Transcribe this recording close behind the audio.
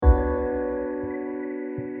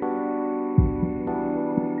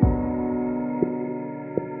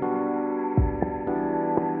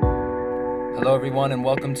Hello, everyone, and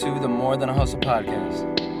welcome to the More Than a Hustle podcast.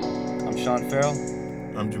 I'm Sean Farrell.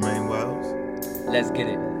 I'm Jermaine Wells. Let's get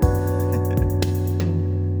it.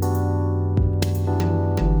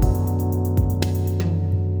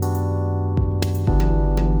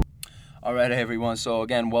 All right, everyone. So,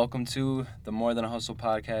 again, welcome to the More Than a Hustle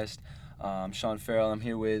podcast. I'm Sean Farrell. I'm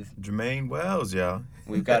here with Jermaine Wells, y'all.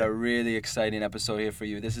 We've got a really exciting episode here for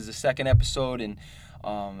you. This is the second episode, and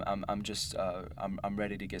I'm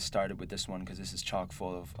ready to get started with this one because this is chock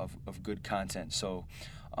full of good content. So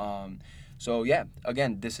yeah,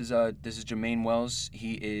 again, this is Jermaine Wells.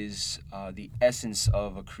 He is the essence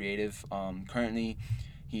of a creative. Currently,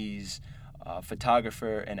 he's a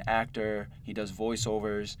photographer, an actor. He does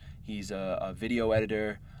voiceovers. He's a video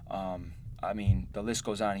editor. The list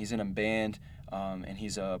goes on. He's in a band, and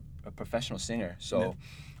he's a professional singer. So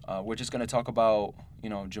we're just going to talk about,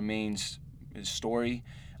 Jermaine's his story,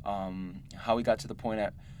 how he got to the point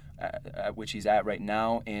at which he's at right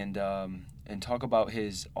now, and talk about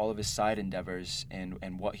all of his side endeavors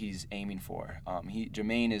and what he's aiming for.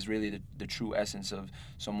 Jermaine is really the true essence of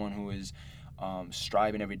someone who is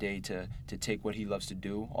striving every day to take what he loves to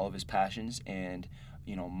do, all of his passions, and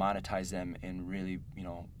monetize them and really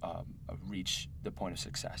reach the point of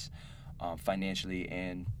success financially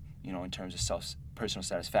and in terms of personal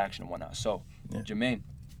satisfaction and whatnot. So Jermaine,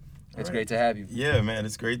 it's great to have you. Yeah, man,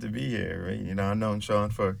 it's great to be here. Right? I've known Sean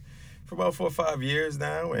for about 4 or 5 years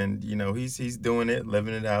now, and he's doing it,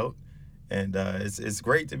 living it out, and it's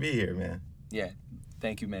great to be here, man. Yeah,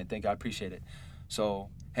 thank you, man. Thank you. I appreciate it.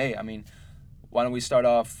 So, hey, why don't we start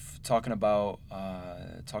off talking about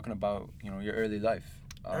your early life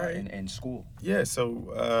in school? Yeah.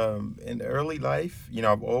 So in early life,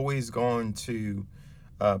 I've always gone to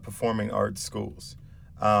performing arts schools.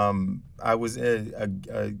 I was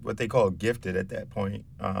what they call gifted at that point,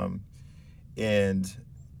 and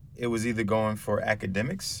it was either going for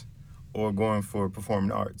academics or going for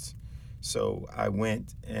performing arts. So I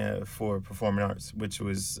went for performing arts, which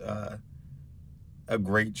was a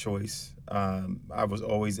great choice. I was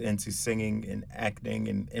always into singing and acting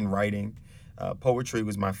and writing. Poetry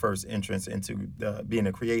was my first entrance into being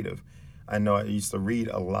a creative. I know I used to read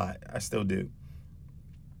a lot. I still do.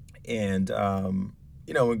 And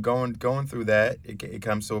going through that, it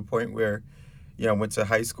comes to a point where, I went to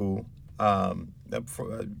high school, a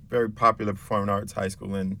very popular performing arts high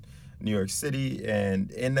school in New York City,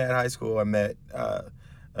 and in that high school, I met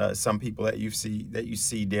some people that you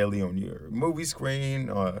see daily on your movie screen,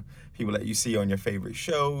 or people that you see on your favorite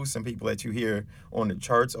shows, some people that you hear on the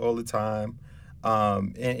charts all the time.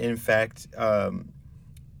 In fact,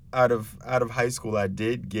 out of high school, I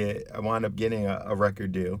wound up getting a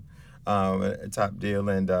record deal. A top deal,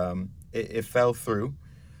 and it fell through.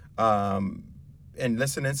 And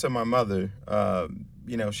listening to my mother,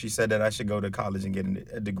 she said that I should go to college and get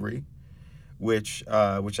a degree, which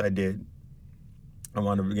I did. I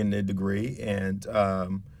wound up getting a degree, and I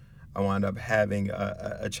wound up having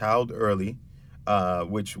a child early,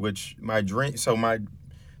 which my dream. So let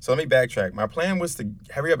me backtrack. My plan was to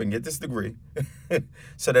hurry up and get this degree,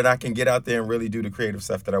 so that I can get out there and really do the creative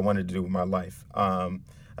stuff that I wanted to do with my life.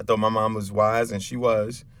 I thought my mom was wise, and she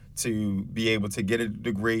was, to be able to get a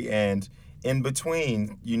degree, and in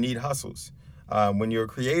between, you need hustles. When you're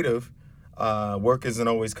creative, work isn't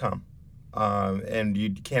always come, and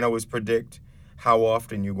you can't always predict how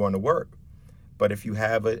often you're going to work. But if you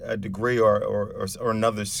have a degree or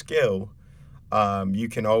another skill, you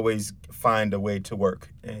can always find a way to work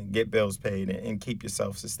and get bills paid and keep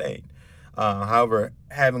yourself sustained. However,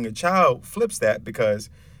 having a child flips that, because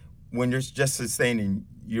when you're just sustaining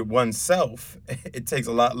your oneself, it takes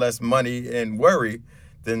a lot less money and worry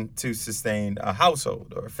than to sustain a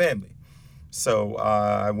household or a family. So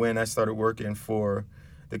I started working for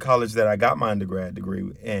the college that I got my undergrad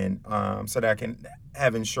degree in, so that I can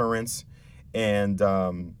have insurance and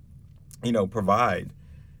provide.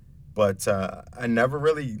 But I never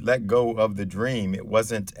really let go of the dream. It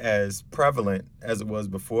wasn't as prevalent as it was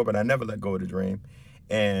before, but I never let go of the dream.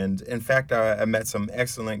 And in fact, I met some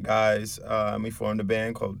excellent guys. We formed a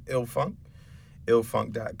band called Illfunk,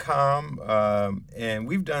 illfunk.com. And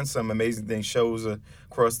we've done some amazing things, shows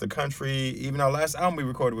across the country. Even our last album we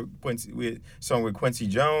recorded with Quincy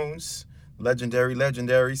Jones,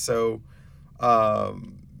 legendary. So, I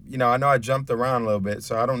know I jumped around a little bit,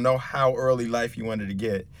 so I don't know how early life you wanted to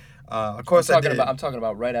get. Of course, I'm talking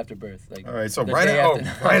about right after birth. All right, so right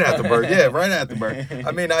after birth. Yeah, right after birth.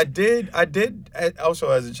 I did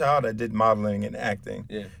also as a child. I did modeling and acting.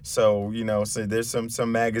 Yeah. So so there's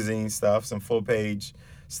some magazine stuff, some full page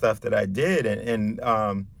stuff that I did, and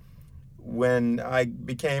when I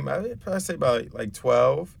became, I say about like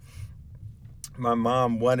 12, my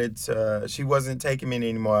mom wanted to, she wasn't taking me to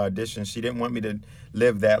any more auditions. She didn't want me to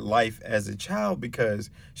live that life as a child because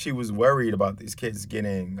she was worried about these kids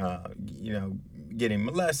getting, getting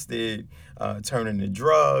molested, turning to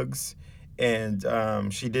drugs, and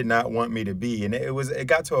she did not want me to be. And it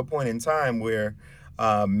got to a point in time where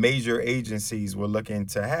major agencies were looking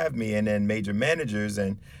to have me, and then major managers,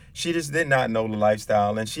 and she just did not know the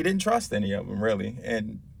lifestyle, and she didn't trust any of them really.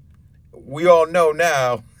 And we all know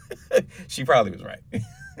now she probably was right.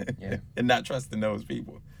 Yeah. And not trusting those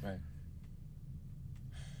people. Right.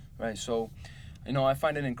 Right. So, I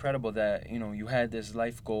find it incredible that, you had this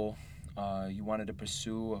life goal. You wanted to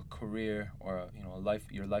pursue a career or,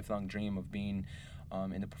 your lifelong dream of being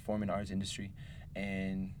in the performing arts industry.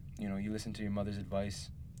 And, you listened to your mother's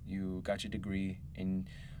advice. You got your degree, and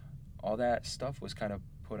all that stuff was kind of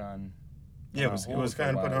put on. Yeah, it was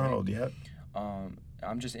kind of put on hold. Yeah.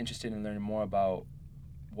 I'm just interested in learning more about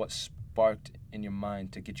what sparked in your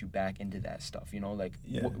mind to get you back into that stuff.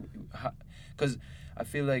 Because I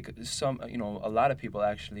feel like a lot of people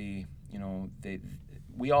actually,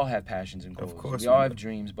 we all have passions and goals. Of course we all have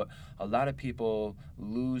dreams, but a lot of people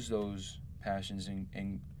lose those passions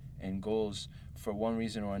and goals for one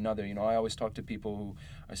reason or another. I always talk to people who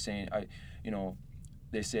are saying,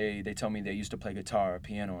 they tell me they used to play guitar or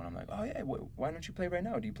piano, and I'm like, oh yeah, why don't you play right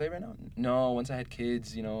now? Do you play right now? No, once I had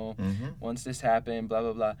kids, once this happened, blah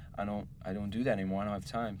blah blah. I don't do that anymore. I don't have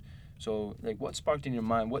time. So like, what sparked in your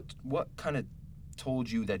mind? What kind of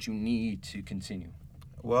told you that you need to continue?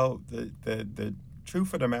 Well, the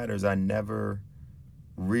truth of the matter is I never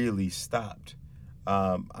really stopped.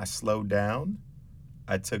 I slowed down.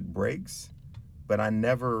 I took breaks, but I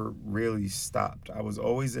never really stopped. I was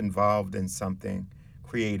always involved in something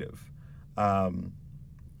creative. I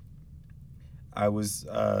was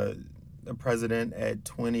the president at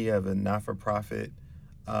 20 of a not-for-profit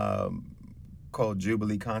called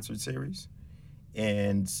Jubilee Concert Series,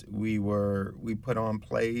 and we put on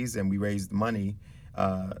plays and we raised money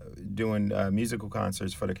doing musical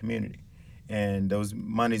concerts for the community, and those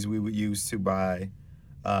monies we would use to buy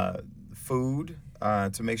food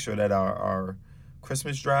to make sure that our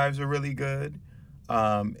Christmas drives were really good.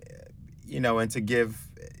 And to give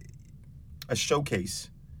a showcase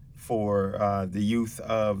for the youth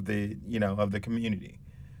of the community.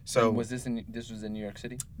 So and this was in New York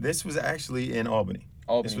City? This was actually in Albany.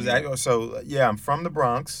 Albany. I'm from the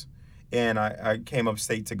Bronx, and I came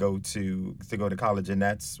upstate to go to college, and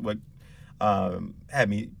that's what had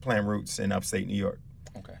me plant roots in upstate New York.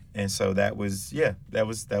 Okay. And so that was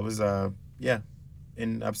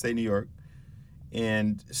in upstate New York.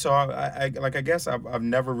 And so I guess I've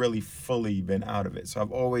never really fully been out of it. So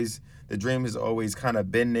the dream has always kind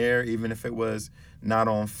of been there, even if it was not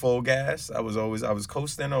on full gas. I was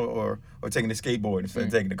coasting or taking the skateboard instead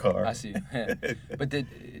of taking the car. I see. But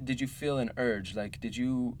did you feel an urge? Like,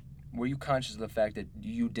 were you conscious of the fact that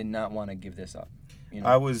you did not want to give this up?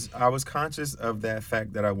 I was conscious of that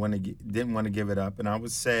fact that I didn't want to give it up, and I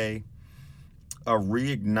would say a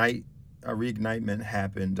reignitement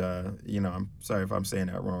happened. I'm sorry if I'm saying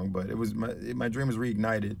that wrong, but it was my dream was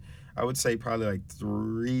reignited. I would say probably like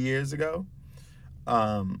 3 years ago.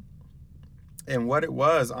 And what it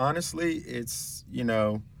was, honestly, it's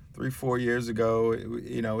 3-4 years ago.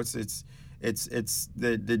 It's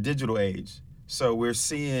the digital age. So we're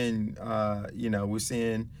seeing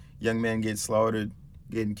young men get slaughtered,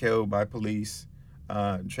 getting killed by police,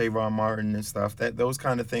 Trayvon Martin and stuff. Those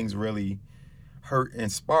kind of things really hurt and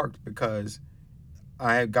sparked because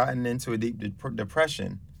I had gotten into a deep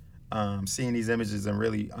depression, seeing these images and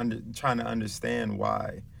really trying to understand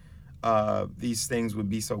why these things would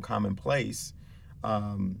be so commonplace.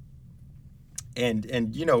 And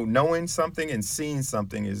knowing something and seeing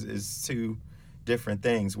something is two different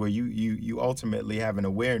things where you ultimately have an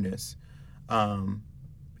awareness. And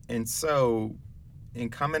so in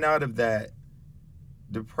coming out of that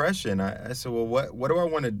depression, I said, well, what do I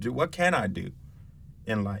want to do? What can I do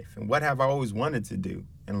in life? And what have I always wanted to do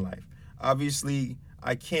in life? Obviously,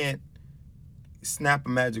 I can't snap a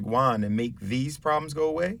magic wand and make these problems go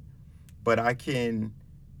away, but I can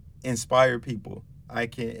inspire people. I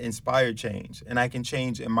can inspire change, and I can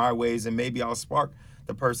change in my ways, and maybe I'll spark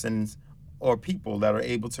the persons or people that are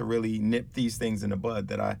able to really nip these things in the bud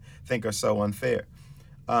that I think are so unfair.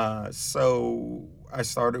 So I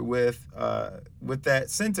started with that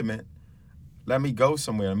sentiment. Let me go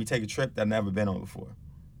somewhere. Let me take a trip that I've never been on before.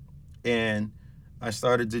 And I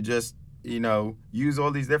started to just, use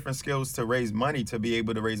all these different skills to raise money, to be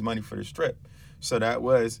able to raise money for this trip. So that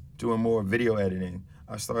was doing more video editing.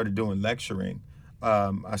 I started doing lecturing.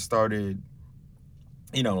 I started,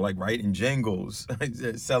 writing jingles,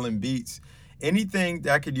 selling beats. anything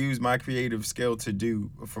that I could use my creative skill to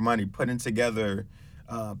do for money, putting together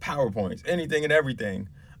PowerPoints, anything and everything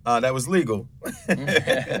that was legal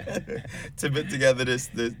to put together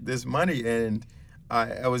this money. And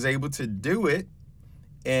I was able to do it.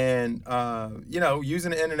 And,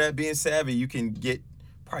 using the internet, being savvy, you can get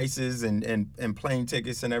prices and plane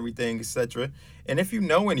tickets and everything, etc. And if you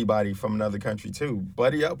know anybody from another country too,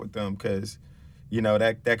 buddy up with them, because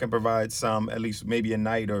that can provide some, at least maybe a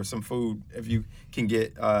night or some food if you can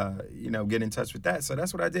get get in touch with that. So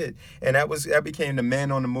that's what I did, and that became the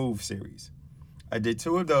Man on the Move series. I did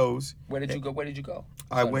 2 of those. Where did you go?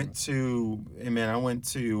 I went to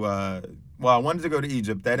I wanted to go to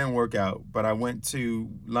Egypt. That didn't work out, but I went to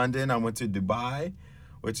London. I went to Dubai,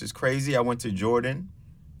 which is crazy. I went to Jordan,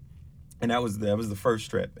 and that was the first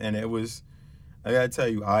trip, and it was, I gotta tell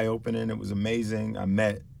you, eye-opening. It was amazing. I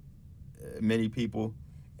met many people,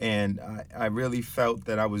 and I really felt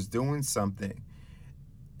that I was doing something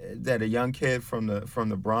that a young kid from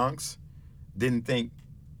the Bronx didn't think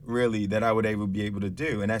really that I would be able to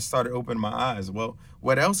do. And that started opening my eyes. Well,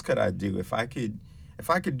 what else could I do if I could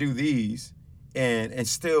do these and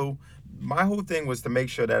still, my whole thing was to make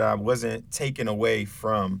sure that I wasn't taken away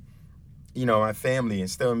from my family, and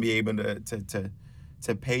still be able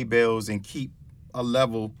to pay bills and keep a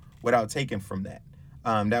level without taking from that.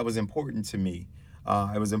 That was important to me.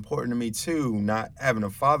 It was important to me too, not having a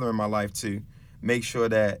father in my life, to make sure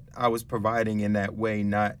that I was providing in that way,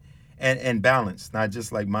 and balanced, not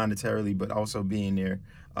just like monetarily, but also being there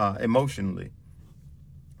emotionally.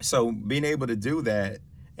 So being able to do that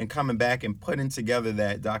and coming back and putting together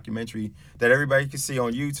that documentary that everybody can see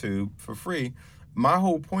on YouTube for free, my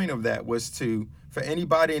whole point of that was for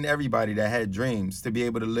anybody and everybody that had dreams to be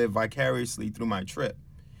able to live vicariously through my trip.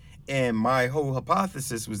 And my whole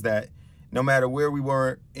hypothesis was that no matter where we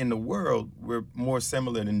were in the world, we're more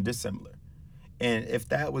similar than dissimilar. And if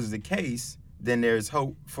that was the case, then there's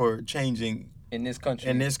hope for changing in this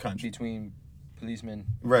country. Between policemen,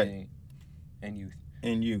 right, and youth.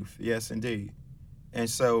 And youth, yes, indeed. And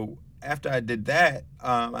so after I did that,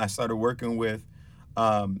 I started working with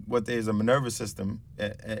what there's a Minerva system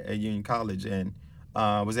at Union College, and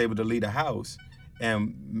was able to lead a house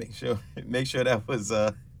and make sure that was.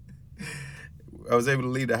 I was able to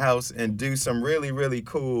lead the house and do some really, really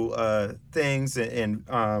cool things and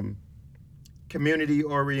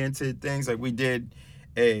community-oriented things. Like we did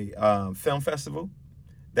a film festival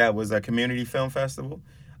that was a community film festival,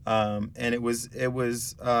 and it was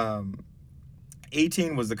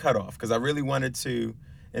 18 was the cutoff, because I really wanted to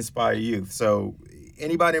inspire youth. So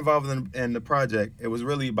anybody involved in the project, it was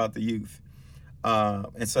really about the youth,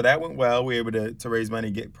 and so that went well. We were able to raise money,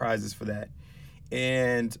 get prizes for that.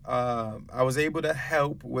 And I was able to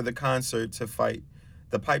help with a concert to fight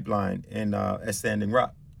the pipeline at Standing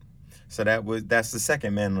Rock. So that's the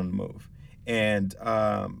second Man on the Move. And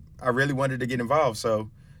I really wanted to get involved.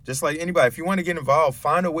 So just like anybody, if you want to get involved,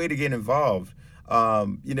 find a way to get involved.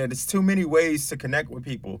 There's too many ways to connect with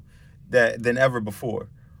people than ever before.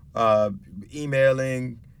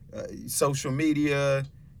 Emailing, social media,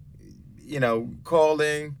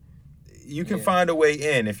 calling. You can find a way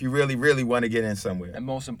in if you really, really want to get in somewhere. And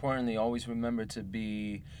most importantly, always remember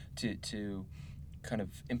to kind of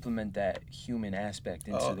implement that human aspect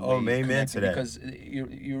into the way you connect. Because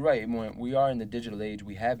you're right. When we are in the digital age,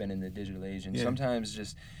 we have been in the digital age, and sometimes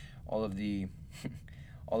just all of the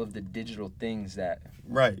digital things that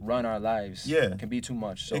run our lives can be too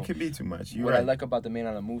much. So it can be too much. What I like about the Man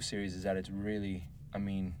on the Move series is that it's really,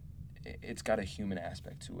 it's got a human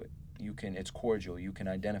aspect to it. It's cordial. You can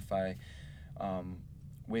identify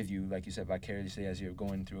with you, like you said, vicariously as you're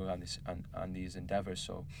going through on these endeavors.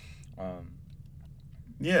 So, and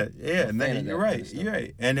then you're right. You're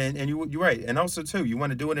right, and you're right, and also too, you want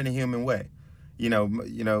to do it in a human way.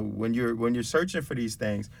 When you're searching for these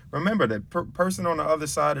things, remember that person on the other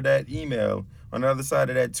side of that email, on the other side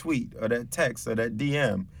of that tweet or that text or that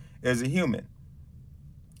DM, is a human.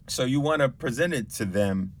 So you want to present it to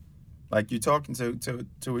them like you're talking to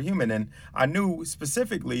a human. And I knew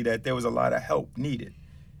specifically that there was a lot of help needed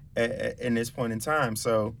in this point in time.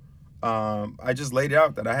 So I just laid it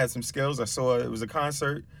out that I had some skills. I saw it was a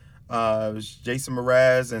concert. It was Jason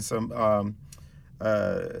Mraz and some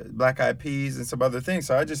Black Eyed Peas and some other things.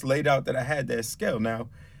 So I just laid out that I had that skill. Now,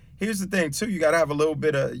 here's the thing too. You got to have a little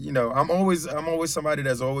bit of, I'm always somebody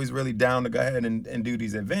that's always really down to go ahead and do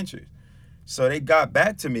these adventures. So they got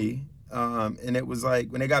back to me. And it was like,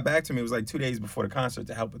 when they got back to me, it was like 2 days before the concert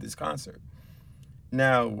to help with this concert.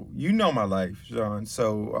 Now, you know my life, John.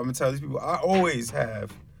 So I'm gonna tell these people, I always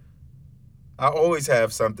have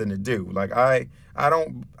something to do. Like I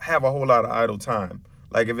don't have a whole lot of idle time.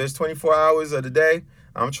 Like if it's 24 hours of the day,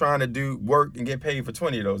 I'm trying to do work and get paid for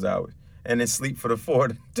 20 of those hours, and then sleep for the 4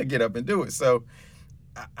 to get up and do it. So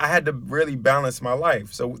I had to really balance my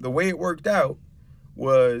life. So the way it worked out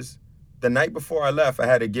was the night before I left, I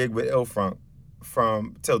had a gig with Illfront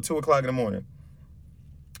from till 2 o'clock in the morning.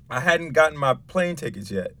 I hadn't gotten my plane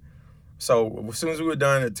tickets yet. So as soon as we were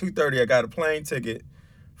done at 2:30, I got a plane ticket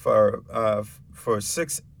for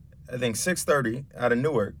 6:30 out of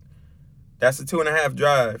Newark. That's a 2.5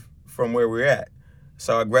 drive from where we're at.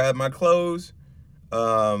 So I grabbed my clothes.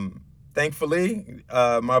 Thankfully,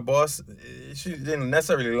 my boss, she didn't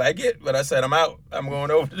necessarily like it, but I said, I'm out. I'm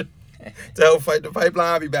going over to help fight the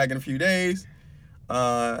pipeline. I'll be back in a few days.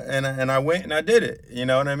 And I went and I did it. You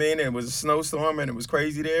know what I mean? It was a snowstorm and it was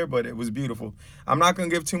crazy there, but it was beautiful. I'm not going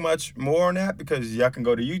to give too much more on that because y'all can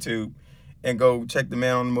go to YouTube and go check the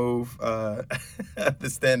Man on the Move, the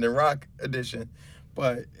Standing Rock edition.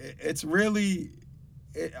 But it's really,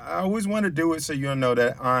 I always want to do it so you'll know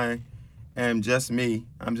that I am just me.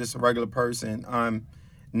 I'm just a regular person. I'm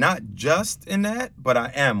not just in that, but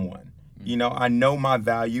I am one. You know, I know my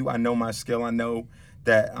value. I know my skill. I know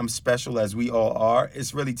that I'm special, as we all are.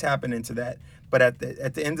 It's really tapping into that. But at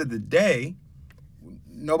the end of the day,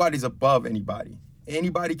 nobody's above anybody.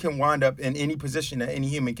 Anybody can wind up in any position that any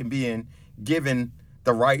human can be in, given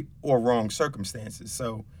the right or wrong circumstances.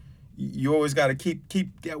 So you always got to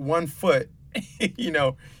keep that 1 foot, you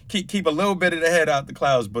know, keep a little bit of the head out the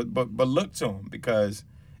clouds, but look to them, because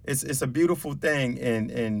it's a beautiful thing,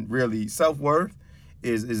 and really self-worth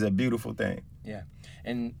is a beautiful thing. Yeah,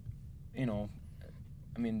 and you know,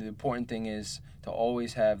 I mean, the important thing is to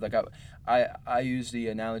always have, like, I use the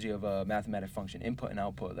analogy of a mathematic function, input and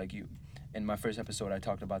output. Like in my first episode, I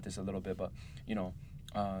talked about this a little bit, but you know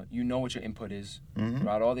what your input is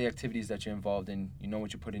throughout all the activities that you're involved in. You know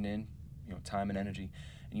what you're putting in, you know, time and energy,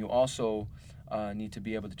 and you also need to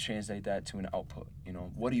be able to translate that to an output. You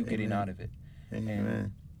know, what are you getting out of it?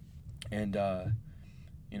 Amen. And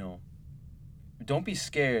you know, don't be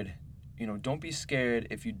scared. You know, don't be scared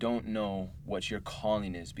if you don't know what your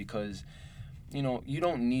calling is, because, you know, you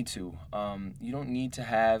don't need to. You don't need to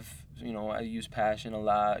have, you know, I use passion a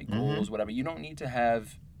lot, goals, whatever. You don't need to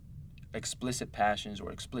have explicit passions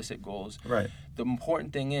or explicit goals. Right. The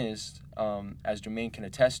important thing is, as Jermaine can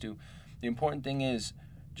attest to, the important thing is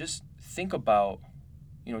just think about,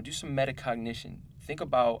 you know, do some metacognition. Think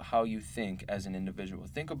about how you think as an individual.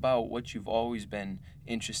 Think about what you've always been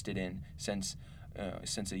interested in since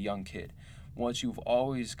a young kid, what you've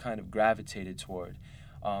always kind of gravitated toward.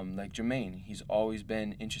 Like Jermaine, he's always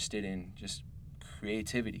been interested in just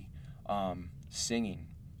creativity, singing,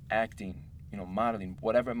 acting, you know, modeling,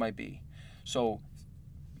 whatever it might be. So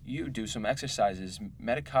you do some exercises,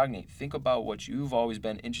 metacognate, think about what you've always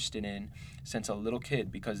been interested in since a little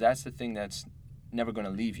kid, because that's the thing that's never going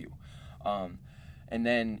to leave you. And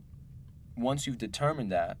then once you've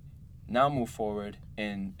determined that, now move forward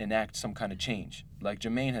and enact some kind of change, like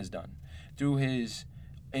Jermaine has done. Through his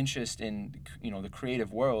interest in, you know, the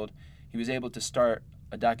creative world, he was able to start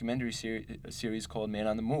a documentary series called Man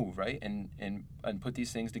on the Move, right? And put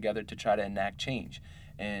these things together to try to enact change.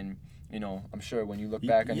 And, you know, I'm sure when you look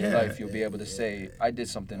back on your life, you'll be able to say, I did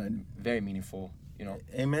something very meaningful, you know.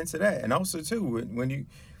 Amen to that. And also, too,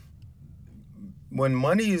 when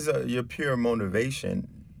money is your pure motivation,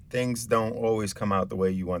 things don't always come out the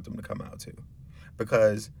way you want them to come out to.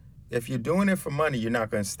 Because if you're doing it for money, you're not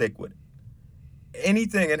going to stick with it.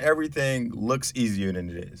 Anything and everything looks easier than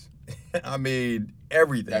it is. I mean,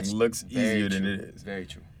 everything looks easier than it is. Very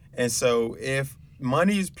true. And so if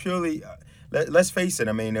money is purely, let's face it,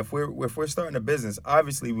 I mean, if we're starting a business,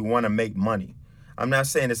 obviously we want to make money. I'm not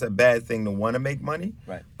saying it's a bad thing to want to make money.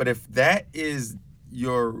 Right. But if that is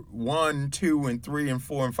your 1, 2, and 3, and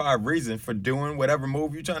 4, and 5 reason for doing whatever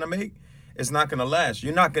move you're trying to make, it's not going to last.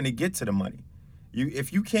 You're not going to get to the money.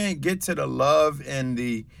 If you can't get to the love and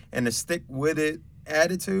the stick with it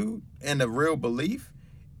attitude and the real belief,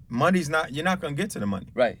 you're not going to get to the money.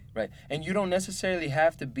 Right. And you don't necessarily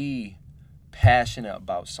have to be passionate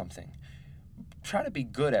about something. Try to be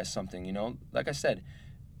good at something, you know? Like I said,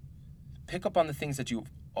 pick up on the things that you've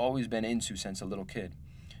always been into since a little kid.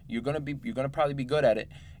 You're gonna probably be good at it,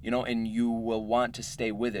 you know, and you will want to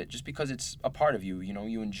stay with it just because it's a part of you, you know,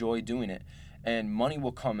 you enjoy doing it. And money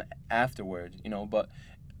will come afterward, you know, but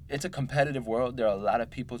it's a competitive world. There are a lot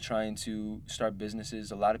of people trying to start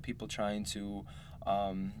businesses, a lot of people trying to,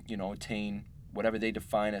 you know, attain whatever they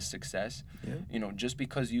define as success. Yeah. You know, just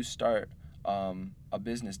because you start a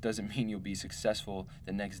business doesn't mean you'll be successful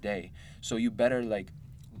the next day. So you better, like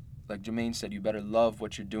Jermaine said, you better love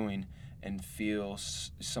what you're doing and feel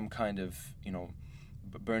some kind of, you know,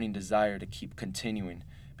 burning desire to keep continuing,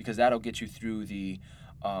 because that'll get you through the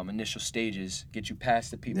initial stages, get you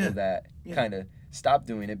past the people that kind of stopped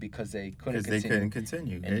doing it because they couldn't continue. Because they couldn't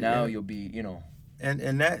continue. And now you'll be,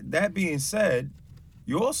 And that being said,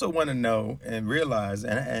 you also want to know and realize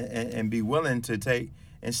and be willing to take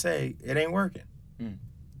and say it ain't working.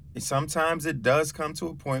 Sometimes it does come to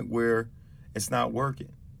a point where it's not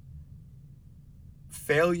working.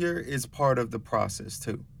 Failure is part of the process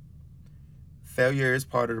too. Failure is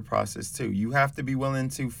part of the process too. You have to be willing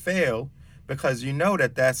to fail, because you know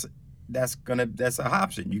that's an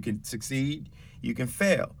option. You can succeed, you can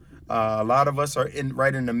fail. A lot of us are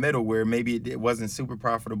right in the middle, where maybe it wasn't super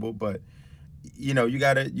profitable, but you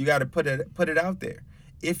gotta put it out there.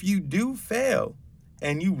 If you do fail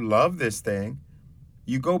and you love this thing,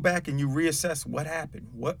 you go back and you reassess what happened,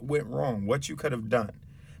 what went wrong, what you could have done.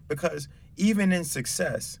 Because even in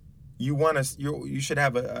success, you should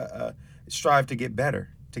have a strive to get better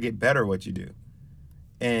at what you do.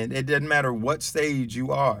 And it doesn't matter what stage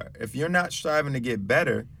you are. If you're not striving to get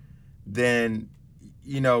better, then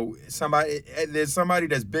there's somebody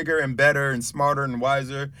that's bigger and better and smarter and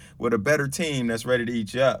wiser with a better team that's ready to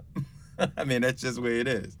eat you up. I mean, that's just the way it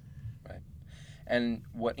is. Right. And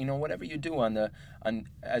whatever you do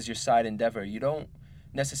as your side endeavor, you don't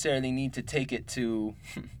necessarily need to take it to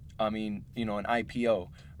an IPO,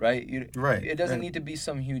 right? Right. It doesn't need to be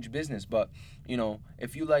some huge business, but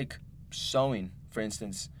if you like sewing, for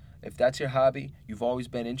instance, if that's your hobby, you've always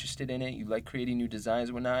been interested in it, you like creating new designs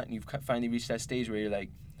and whatnot, and you've finally reached that stage where you're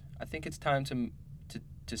like, I think it's time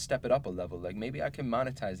to step it up a level. Like, maybe I can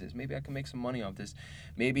monetize this. Maybe I can make some money off this.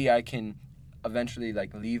 Maybe I can eventually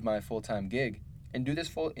leave my full-time gig and do this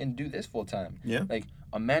full time. Yeah. Like,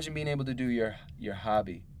 imagine being able to do your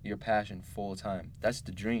hobby, your passion full time. That's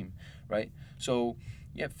the dream, right? So,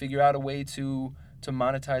 yeah, figure out a way to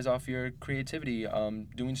monetize off your creativity,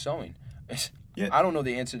 doing sewing. Yeah. I don't know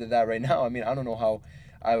the answer to that right now. I mean, I don't know how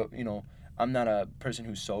I'm not a person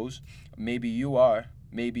who sews. Maybe you are.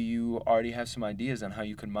 Maybe you already have some ideas on how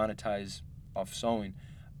you can monetize off sewing.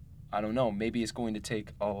 I don't know. Maybe it's going to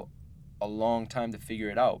take a long time to figure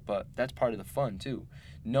it out, but that's part of the fun too.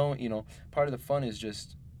 Part of the fun is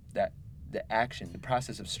just that the action, the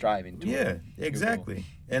process of striving to Yeah, exactly.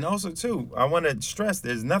 And also too, I want to stress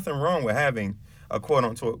there's nothing wrong with having a quote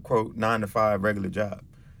unquote 9-to-5 regular job.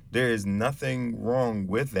 There is nothing wrong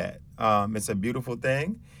with that. It's a beautiful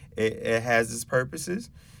thing. It has its purposes,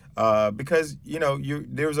 because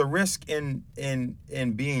there's a risk in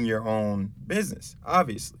being your own business.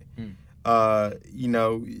 Obviously, you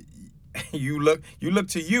look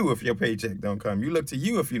to you if your paycheck don't come. You look to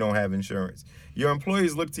you if you don't have insurance. Your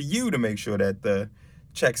employees look to you to make sure that the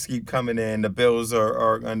checks keep coming in, the bills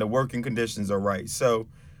are and the working conditions are right. So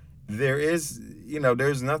there's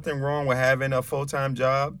nothing wrong with having a full-time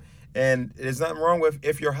job, and there's nothing wrong with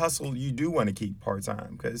if your hustle you do want to keep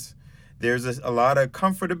part-time, because there's a lot of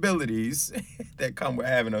comfortabilities that come with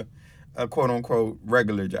having a quote-unquote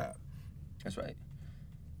regular job. That's right.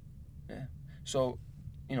 Yeah. So,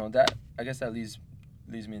 that, I guess that leads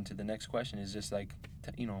me into the next question, is just like,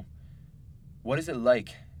 what is it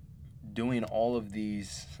like doing all of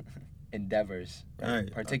these endeavors,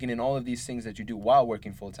 right? Partaking in all of these things that you do while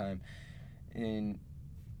working full-time, and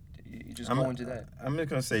you just go into that. I'm just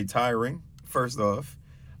going to say tiring, first off.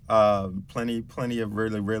 Plenty of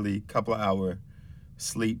really couple of hour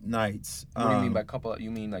sleep nights. What do you mean by couple?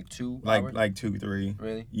 You mean like 2 hours? Like 2, 3.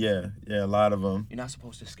 Really? Yeah, a lot of them. You're not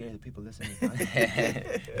supposed to scare the people listening.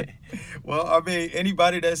 Well, I mean,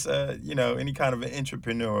 anybody that's any kind of an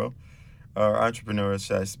entrepreneur,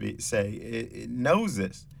 should I say, it knows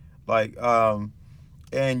this. Like,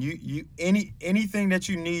 and you anything that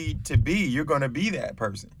you need to be, you're going to be that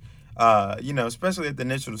person. Especially at the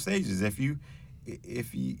initial stages. If you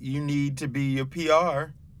need to be a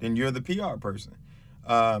PR, then you're the PR person.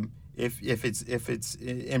 If it's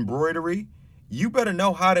embroidery, you better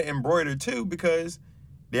know how to embroider too, because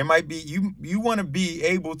there might be you want to be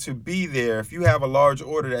able to be there if you have a large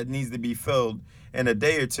order that needs to be filled in a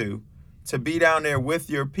day or two, to be down there with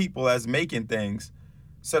your people as making things,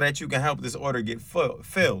 so that you can help this order get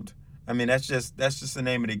filled. I mean, that's just the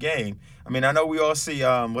name of the game. I mean, I know we all see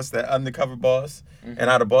what's that, Undercover Boss, and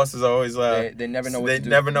how the bosses are always they never know what to do.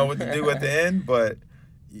 Never know what to do at the end. But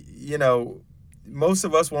most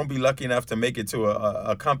of us won't be lucky enough to make it to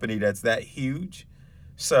a company that's that huge.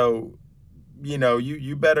 So,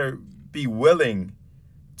 you better be willing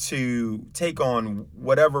to take on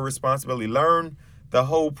whatever responsibility, learn the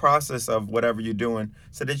whole process of whatever you're doing,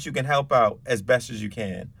 so that you can help out as best as you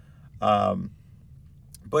can.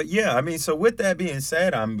 But yeah, I mean, so with that being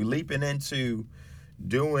said, I'm leaping into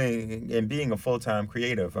doing and being a full-time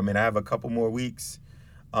creative. I mean, I have a couple more weeks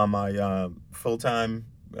on my full-time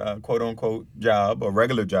quote unquote job or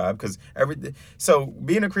regular job because so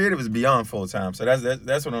being a creative is beyond full-time. So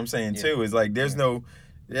that's what I'm saying too, is like there's no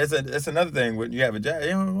that's another thing when you have a job,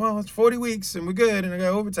 well, it's 40 weeks and we're good and I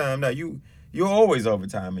got overtime. Now you're always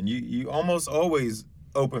overtime and you almost always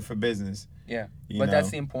open for business. Yeah, but that's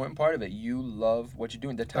the important part of it. You love what you're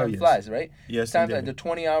doing. The time yes. flies, right? Yes, time flies. The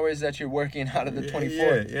 20 hours that you're working out of the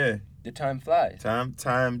 24. Yeah. The time flies.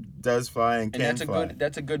 Time does fly and can fly.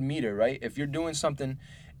 That's a good meter, right? If you're doing something,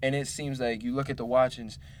 and it seems like you look at the watch and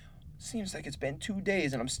it seems like it's been 2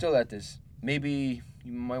 days and I'm still at this. Maybe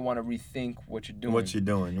you might want to rethink what you're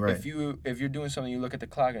doing. Right? If you're doing something, you look at the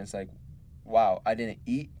clock and it's like, wow, I didn't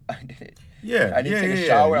eat. I didn't take a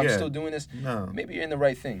shower. I'm still doing this. No. Maybe you're in the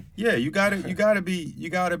right thing. Yeah, you gotta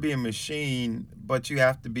be a machine, but you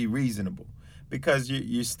have to be reasonable because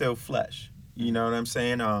you're still flesh. You know what I'm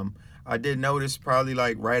saying? I did notice probably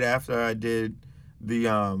like right after I did the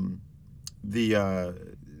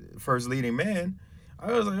First Leading Man,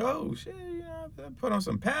 I was like, oh shit, I put on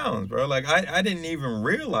some pounds, bro. Like I didn't even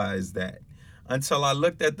realize that until I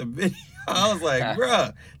looked at the video. I was like,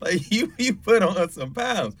 bruh, like you put on some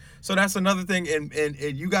pounds. So that's another thing, and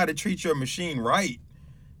you got to treat your machine right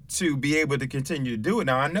to be able to continue to do it.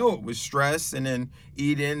 Now I know it was stress and then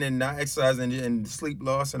eating and not exercising and sleep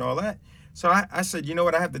loss and all that. So I said, you know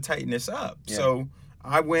what, I have to tighten this up. Yeah. So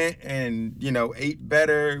I went and ate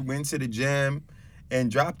better, went to the gym, and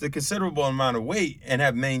dropped a considerable amount of weight and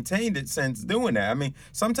have maintained it since doing that. I mean,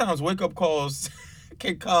 sometimes wake-up calls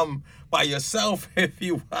can come by yourself if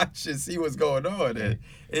you watch and see what's going on. And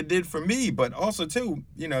it did for me, but also too,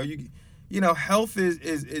 health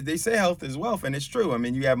is they say health is wealth, and it's true. I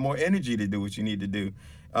mean, you have more energy to do what you need to do.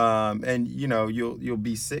 And you'll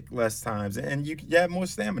be sick less times, and you have more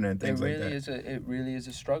stamina and things like that. It really is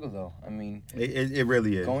a struggle, though. I mean, it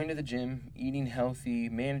really is. Going to the gym, eating healthy,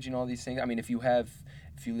 managing all these things. I mean, if you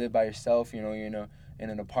live by yourself, you're in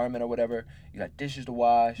an apartment or whatever, you got dishes to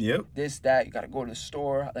wash. Yep. This, that, you got to go to the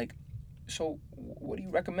store. Like, so what do you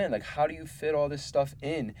recommend? Like, how do you fit all this stuff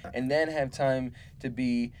in and then have time to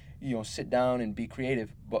be, sit down and be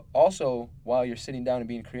creative, but also while you're sitting down and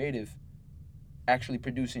being creative, actually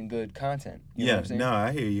producing good content. You know what I'm saying? No,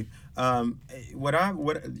 I hear you. One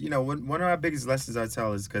of our biggest lessons I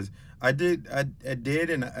tell is because I did,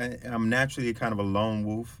 and I'm naturally kind of a lone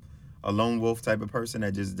wolf type of person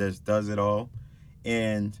that just does it all,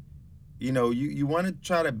 and you want to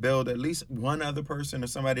try to build at least one other person or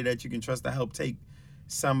somebody that you can trust to help take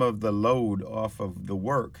some of the load off of the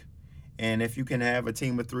work, and if you can have a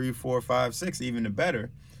team of 3, 4, 5, 6, even the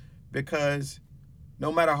better, because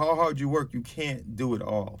no matter how hard you work, you can't do it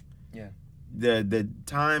all. Yeah. The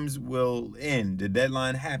times will end. The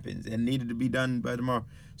deadline happens and needed to be done by tomorrow.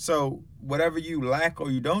 So whatever you lack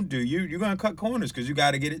or you don't do, you're going to cut corners because you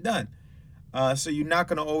got to get it done. So you're not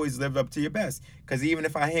going to always live up to your best. Because even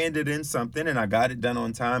if I handed in something and I got it done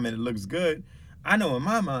on time and it looks good, I know in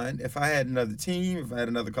my mind, if I had another team, if I had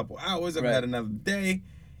another couple hours, if I had another day,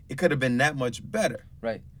 it could have been that much better.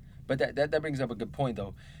 Right. But that brings up a good point,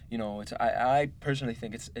 though. I personally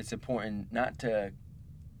think it's important not to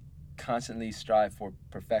constantly strive for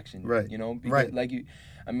perfection. Right. Because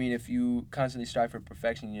if you constantly strive for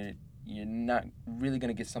perfection, you're not really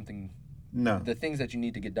gonna get something. No. The things that you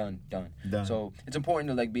need to get done. So it's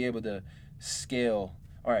important to be able to scale.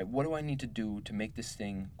 All right, what do I need to do to make this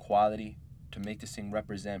thing quality, to make this thing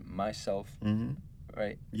represent myself? Mm-hmm.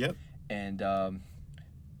 Right. Yep. And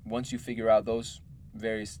once you figure out those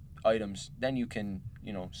various items, then you can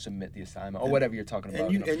submit the assignment or whatever you're talking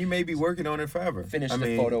about. And you may be working on it forever. Finish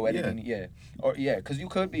the photo editing, because you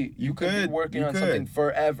could be working on something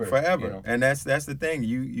forever. And that's the thing.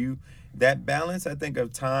 You that balance, I think,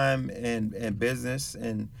 of time and business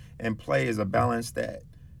and play is a balance that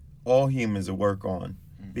all humans will work on,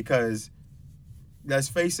 because let's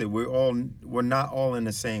face it, we're not all in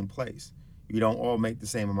the same place. We don't all make the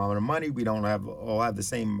same amount of money. We don't all have the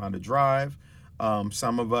same amount of drive.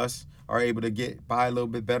 Some of us are able to get by a little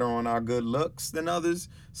bit better on our good looks than others.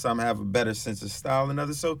 Some have a better sense of style than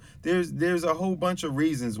others. So there's a whole bunch of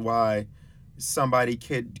reasons why somebody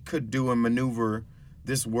could do and maneuver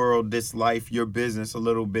this world, this life, your business a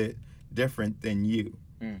little bit different than you.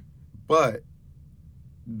 But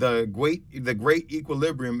the great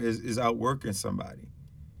equilibrium is outworking somebody.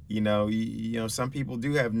 Some people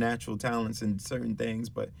do have natural talents in certain things,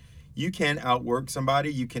 but you can outwork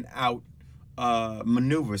somebody. You can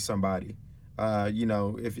maneuver somebody.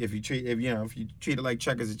 If you treat it like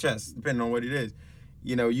checkers or chess, depending on what it is,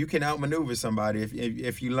 you can outmaneuver somebody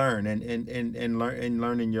if you learn and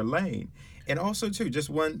learn in your lane. And also too, just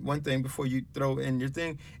one thing before you throw in your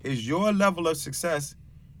thing is your level of success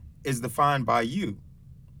is defined by you.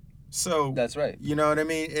 So That's right. you know what I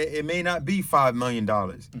mean. It may not be $5 million.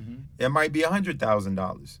 It might be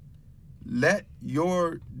 $100,000. Let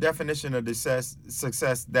your definition of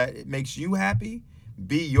success that it makes you happy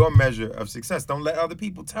be your measure of success. Don't let other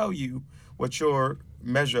people tell you what your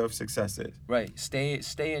measure of success is. Right. Stay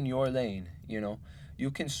in your lane. You know, you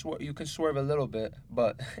can swerve a little bit,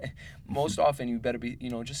 but most often you better be,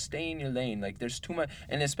 just stay in your lane. Like there's too much,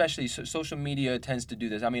 and especially social media tends to do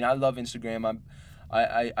this. I mean, I love Instagram.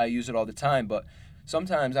 I use it all the time, but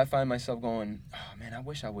sometimes I find myself going, oh man, I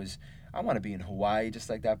want to be in Hawaii just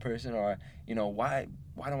like that person, or why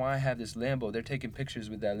don't I have this Lambo? They're taking pictures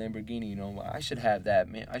with that Lamborghini, I should have that,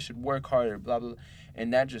 man. I should work harder, blah blah,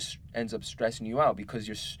 and that just ends up stressing you out because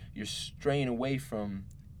you're straying away from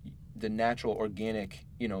the natural, organic,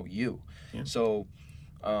 you. Yeah. So,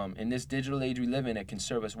 in this digital age we live in, it can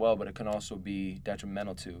serve us well, but it can also be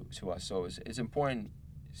detrimental to us. So it's important.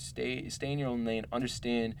 Stay in your own lane.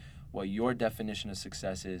 Understand what your definition of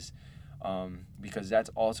success is, because that's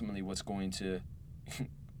ultimately what's going to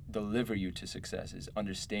deliver you to success, is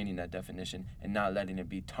understanding that definition and not letting it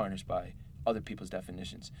be tarnished by other people's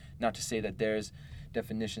definitions. Not to say that theirs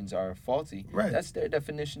definitions are faulty. Right. That's their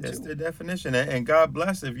definition That's too. their definition. And God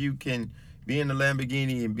bless if you can be in the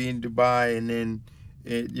Lamborghini and be in Dubai and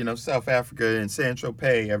then, South Africa and San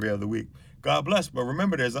Tropez every other week. God bless. But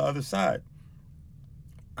remember, there's the other side.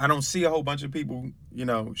 I don't see a whole bunch of people,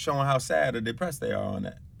 showing how sad or depressed they are on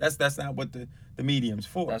that. That's not what the medium's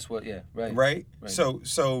for. That's what, yeah, right. Right?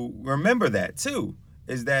 So remember that too,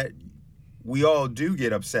 is that we all do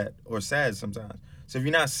get upset or sad sometimes. So if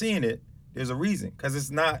you're not seeing it, there's a reason, because it's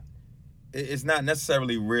not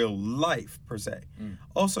necessarily real life per se.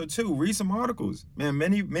 Also too, read some articles. Man,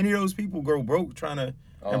 many of those people go broke trying to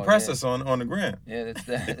impress us on the gram. Yeah,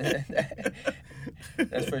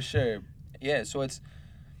 that's for sure. Yeah, so it's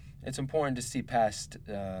important to see past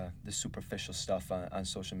the superficial stuff on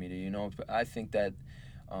social media. I think that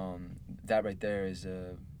that right there is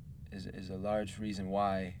a large reason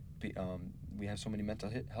why we have so many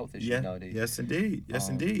mental health issues nowadays. Yes, indeed. Yes,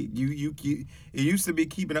 indeed. You it used to be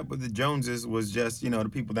keeping up with the Joneses was just the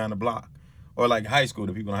people down the block, or like high school,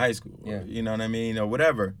 the people in high school. Yeah. Or, you know what I mean, or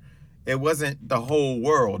whatever. It wasn't the whole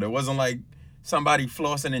world. It wasn't like somebody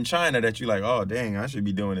flossing in China that you like, oh dang, I should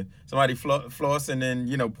be doing it. Somebody flossing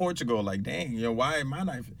in Portugal, like dang, why am I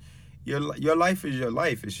not? Your life is your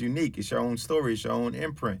life. It's unique. It's your own story. It's your own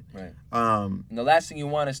imprint. Right. And the last thing you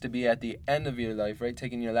want is to be at the end of your life, right,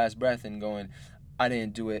 taking your last breath and going, I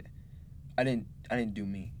didn't do it. I didn't do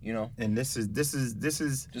me. And this is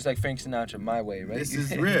just like Frank Sinatra, my way, right? This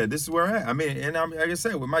is real. This is where I'm at. I mean, and like I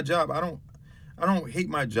said, with my job, I don't hate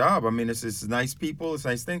my job. I mean, it's nice people, it's a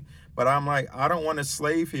nice thing. But I'm like, I don't want to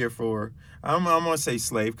slave here for. I'm gonna say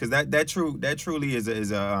slave, because that truly is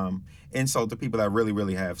a insult to people that really,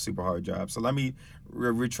 really have super hard jobs. So let me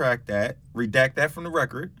redact that from the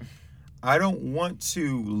record. I don't want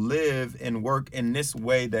to live and work in this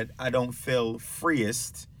way that I don't feel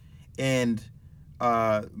freest and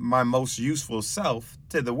my most useful self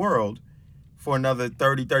to the world for another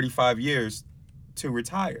 30, 35 years to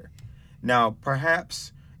retire. Now,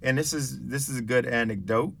 perhaps, and this is a good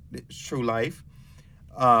anecdote, it's true life.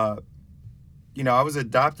 I was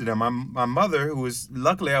adopted, and my mother,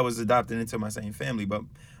 luckily I was adopted into my same family, but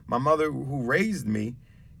my mother who raised me,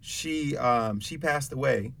 she passed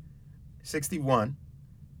away, 61,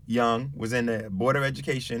 young, was in the Board of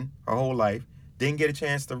Education her whole life, didn't get a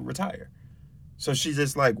chance to retire. So she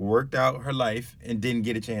just worked out her life and didn't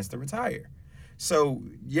get a chance to retire. So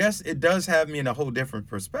yes, it does have me in a whole different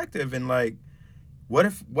perspective, and what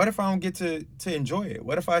if I don't get to enjoy it?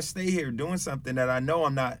 What if I stay here doing something that I know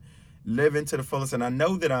I'm not living to the fullest, and I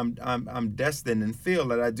know that I'm destined and feel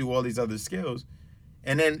that I do all these other skills,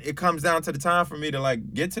 and then it comes down to the time for me to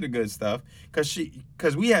get to the good stuff,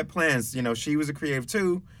 because we had plans. She was a creative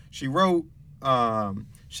too. She wrote.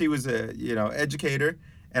 She was a educator,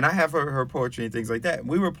 and I have her poetry and things like that.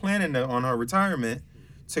 We were planning on her retirement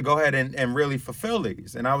to go ahead and really fulfill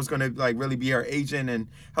these, and I was going to really be her agent and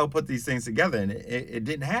help put these things together, and it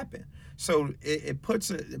didn't happen. So it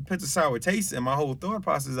puts a sour taste in my whole thought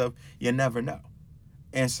process of you never know.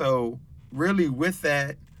 And so really with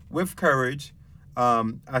that, with courage,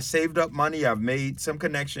 I saved up money, I've made some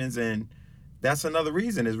connections, and that's another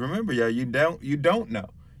reason is remember, you don't know.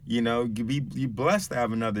 You be blessed to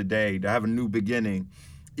have another day, to have a new beginning.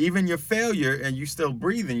 Even your failure and you still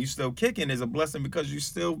breathing, you still kicking is a blessing, because you're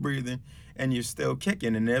still breathing and you're still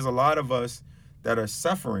kicking. And there's a lot of us that are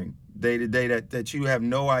suffering day to day that you have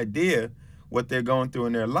no idea what they're going through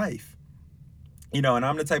in their life. You know, and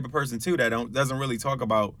I'm the type of person too that doesn't really talk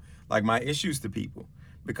about like my issues to people,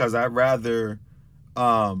 because I'd rather,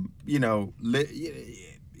 you know,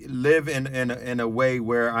 live in a way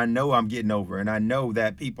where I know I'm getting over, and I know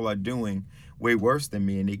that people are doing way worse than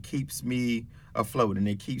me, and it keeps me afloat, and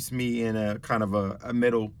it keeps me in a kind of a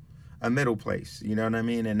middle place. You know what I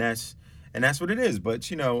mean? And that's what it is.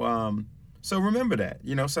 But you know, so remember that,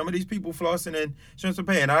 you know, some of these people flossing and insurance to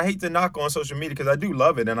pay. And I hate to knock on social media because I do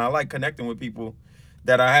love it, and I like connecting with people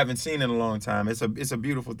that I haven't seen in a long time. It's a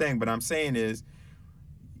beautiful thing. But I'm saying is,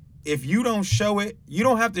 if you don't show it, you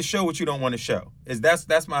don't have to show what you don't want to show.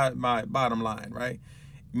 That's my bottom line, right?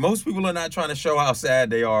 Most people are not trying to show how sad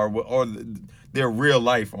they are or their real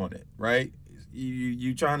life on it, right?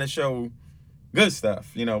 You trying to show good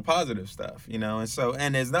stuff, you know, positive stuff, you know,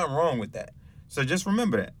 and there's nothing wrong with that. So just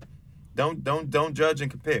remember that. Don't judge and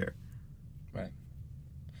compare. Right.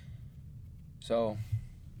 So,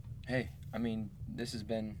 hey, I mean, this has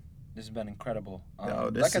been incredible.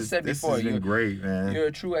 Like I said before, this has been great, man. You're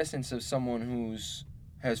a true essence of someone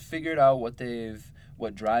has figured out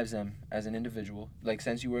what drives them as an individual. Like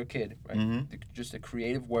since you were a kid, right? Mm-hmm. Just a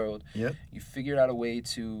creative world. Yep. You figured out a way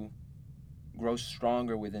to grow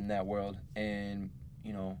stronger within that world, and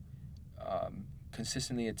you know,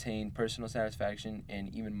 consistently attain personal satisfaction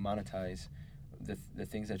and even monetize the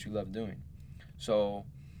things that you love doing. So,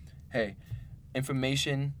 hey,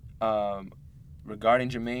 information regarding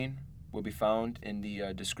Jermaine will be found in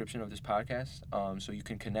the description of this podcast, so you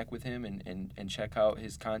can connect with him and check out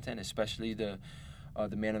his content, especially the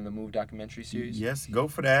Man on the Move documentary series. Yes, go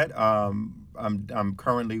for that. I'm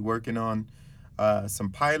currently working on some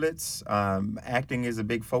pilots. Acting is a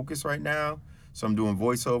big focus right now, so I'm doing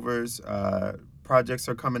voiceovers. Projects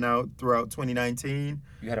are coming out throughout 2019.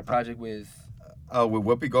 You had a project with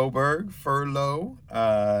Whoopi Goldberg, Furlough.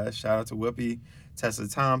 Shout out to Whoopi. Tessa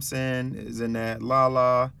Thompson is in that.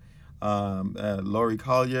 Lala. Lori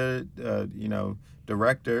Collier, you know,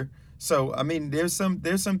 director. So I mean, there's some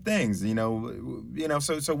things, you know.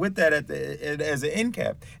 So with that as an end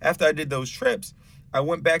cap, after I did those trips, I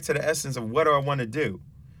went back to the essence of what do I want to do,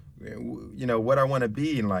 you know, what I want to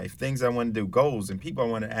be in life, things I want to do, goals, and people I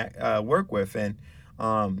want to work with. And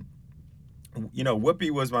you know,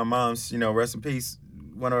 Whoopi was my mom's, you know, rest in peace,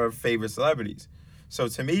 one of her favorite celebrities. So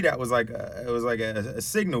to me, that was like a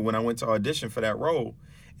signal when I went to audition for that role,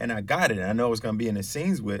 and I got it. I know I was gonna be in the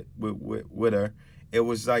scenes with her. It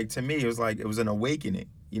was like, to me, it was an awakening.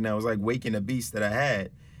 You know, it was like waking a beast that I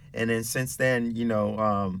had. And then since then, you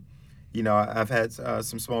know, I've had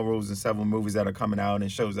some small roles in several movies that are coming out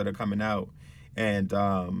and shows that are coming out. And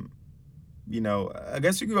you know, I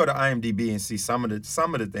guess you can go to IMDb and see some of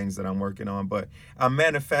the things that I'm working on, but I'm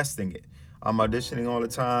manifesting it. I'm auditioning all the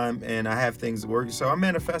time, and I have things working, so I'm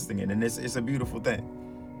manifesting it, and it's a beautiful thing.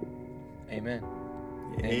 Amen.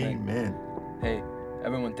 Amen. Hey,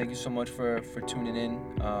 everyone, thank you so much for tuning in.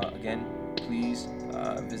 Again, please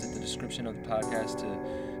visit the description of the podcast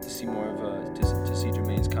to see more of to see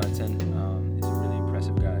Jermaine's content. He's a really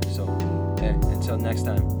impressive guy. So, hey, until next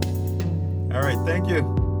time. All right, thank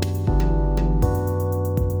you.